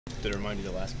Did it remind you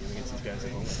of the last game against these guys at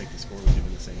home? I think the score was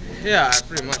even the same. Yeah,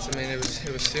 pretty much. I mean, it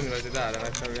was similar to that, and I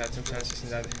thought we had some chances in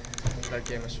that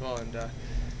game as well. And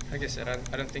like I said,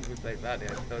 I don't think we played badly.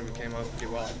 I thought we came out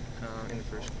pretty well in the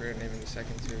first period and even the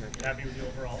second too. And happy with the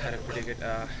overall? Had a pretty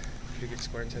good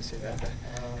score intensity at the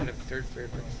end of the third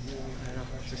period, but I don't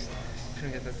know, just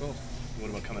couldn't get that goal. What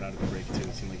about coming out of the break too?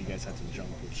 It seemed like you guys had some jump,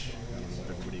 which I don't know if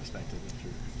everybody expected.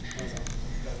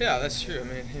 Yeah, that's true. I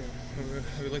mean, you know,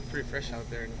 we looked pretty fresh out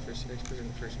there in the first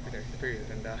period,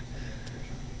 and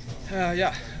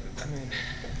yeah, I mean,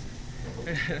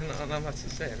 not much to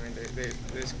say. I mean,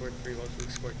 they scored 3 goals, we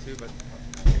scored 2, but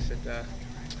like I said,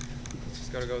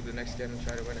 just got to go to the next game and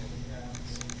try to win it.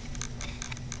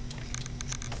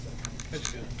 How did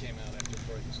you feel came out after the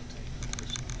break as a team?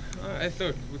 I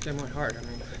thought we came out hard. I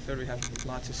mean, I thought we had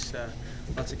lots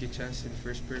of good chances in the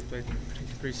first period. Played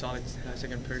pretty solid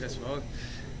second period as well.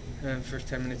 First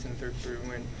 10 minutes in the third period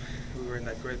we weren't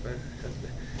that great, but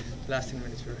the last 10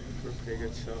 minutes were pretty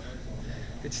good. So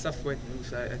it's tough way to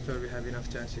lose. I thought we had enough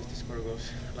chances to score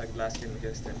goals like the last game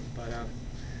against them. But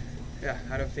yeah,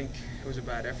 I don't think it was a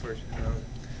bad effort.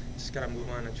 Just gotta move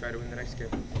on and try to win the next game.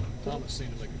 Thomas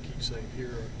seemed to make a key save here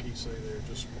or a key save there.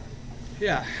 Just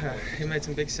yeah, he made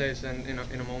some big saves, and in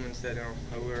a moments that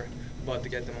we were about to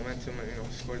get the momentum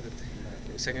and scored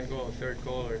the second goal, or third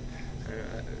goal, or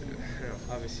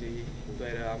obviously he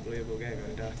played an unbelievable game,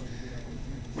 and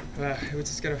we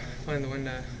just gotta find the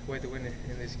way to win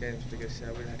in these games, because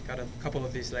we had got a couple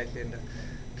of these lately and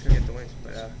couldn't get the wins.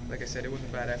 But like I said, it wasn't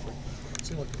a bad effort. It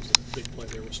seemed like it was a big play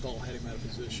there. Stahl had him out of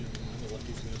position. It looked like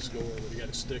he was going to score, but he got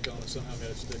a stick on it. Somehow got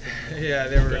a stick on it. Yeah,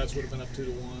 the guys would have been up 2-1,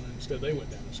 and instead they went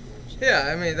down and scored. So.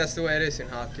 Yeah, I mean that's the way it is in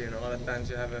hockey. A lot of times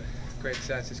you have a great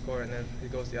chance to score, and then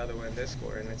it goes the other way and they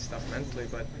score, and it's tough mentally.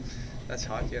 But that's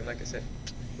hockey, and like I said,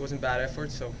 it wasn't bad effort.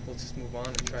 So we'll just move on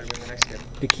and try to win the next game.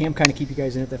 Did Cam kind of keep you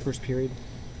guys in it that first period?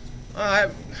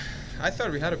 I thought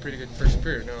we had a pretty good first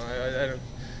period. I don't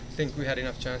think we had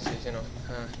enough chances,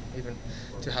 even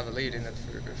to have a lead in that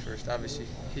first. Obviously,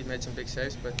 he made some big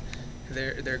saves, but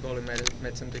their goalie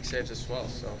made some big saves as well.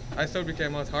 So I thought we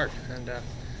came out hard, and it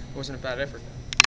wasn't a bad effort.